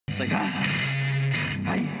like,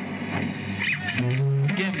 ay.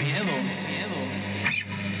 Qué miedo.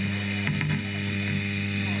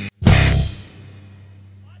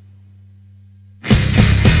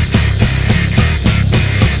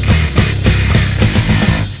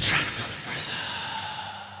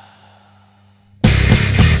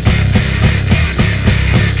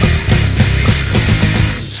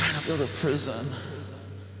 Build a prison.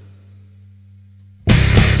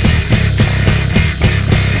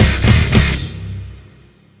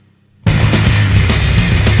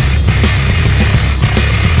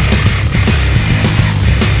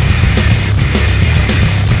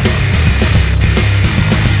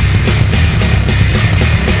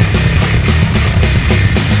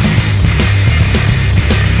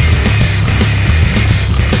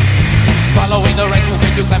 Following the right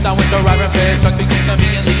movement to clamp down with your iron fist. Drugs became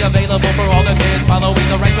conveniently available for all the kids. Following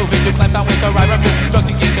the right movement to clamp down with your iron fist.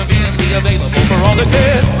 Drugs became conveniently available for all the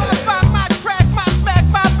kids. My crack, my smack,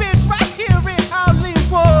 my bitch right here in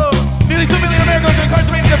Hollywood. Nearly 2 million Americans are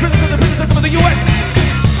incarcerated in the prisons of the prison system of the U.S.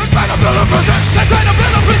 They're trying to build a prison. They're trying to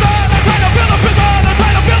build a prison. They're trying to build a prison. They're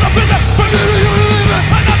trying to build a prison. For you to leave it.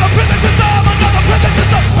 Another prison system. Another prison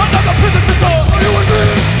system. Another prison system. Are you with me?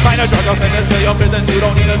 Minor drug offenders fill your prisons. You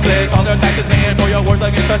don't even flinch. All their taxes paying for your wars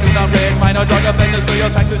against the new non-rich. Minor drug offenders fill your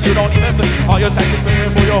taxes. You don't even flinch. All your taxes paying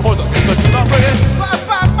for your wars against the new non-rich.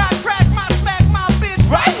 My crack, my smack, my bitch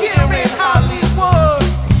right here in Hollywood.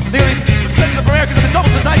 Nearly percentage of Americans have been doubled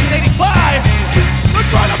since 1985. They're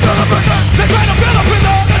trying to build a prison. They're trying to build a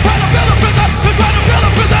prison. They're trying to build a prison. They're trying to build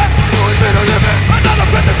a prison. Another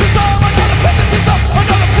prison system. Another prison system.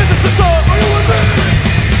 Another prison system. Are you with me?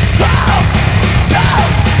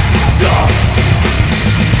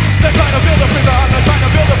 They're trying to build a prison. They're trying to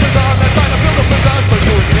build a prison. They're trying to build a prison for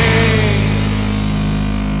you and me.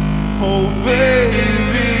 Oh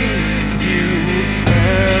baby, you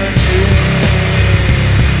and me.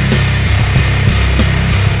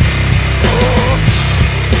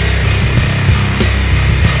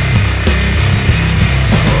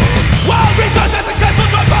 Wild research and successful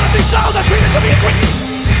drug policy show that treatment to be increased.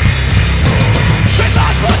 Straight law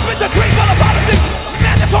enforcement decrees for the policy.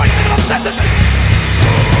 Mandatory minimum sentences.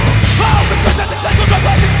 Wild research and successful drug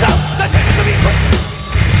policy show that treatment to be increased.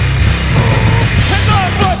 And law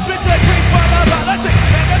enforcement decrees for the policy.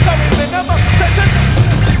 Mandatory minimum sentences.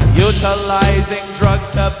 Utilizing drugs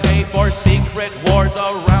to pay for secret wars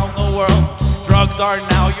around the world. Drugs are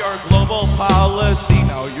now your global policy.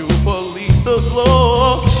 Now you police the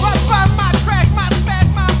globe. My crack, my smack,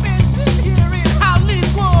 my bitch here in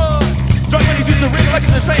Hollywood. Drug money's used to rig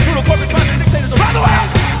elections and train brutal corporate sponsored dictators around the world.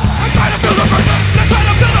 They're trying to build a prison. They're trying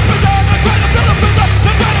to build a prison. They're trying to build a prison.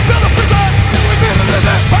 They're trying to build a prison.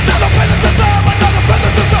 Another prison system. Another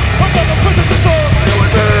prison system. Another prison system. Are you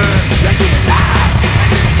with me? Then you and die. And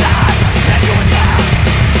you and die. And you and die.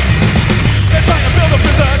 They're trying to build a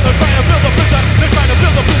prison. They're trying to build a prison. They're trying to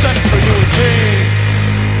build a prison for you and me.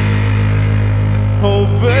 Oh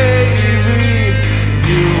baby,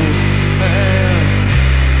 you and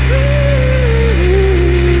me.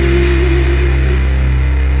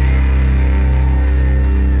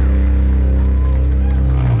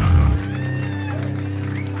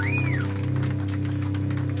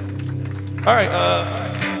 All right,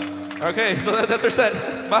 okay, so that's our set.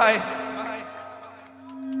 Bye.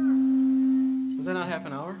 Was that not half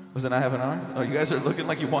an hour? Was it not half an hour? Oh, you guys are looking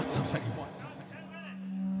like you want something.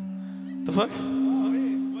 The fuck?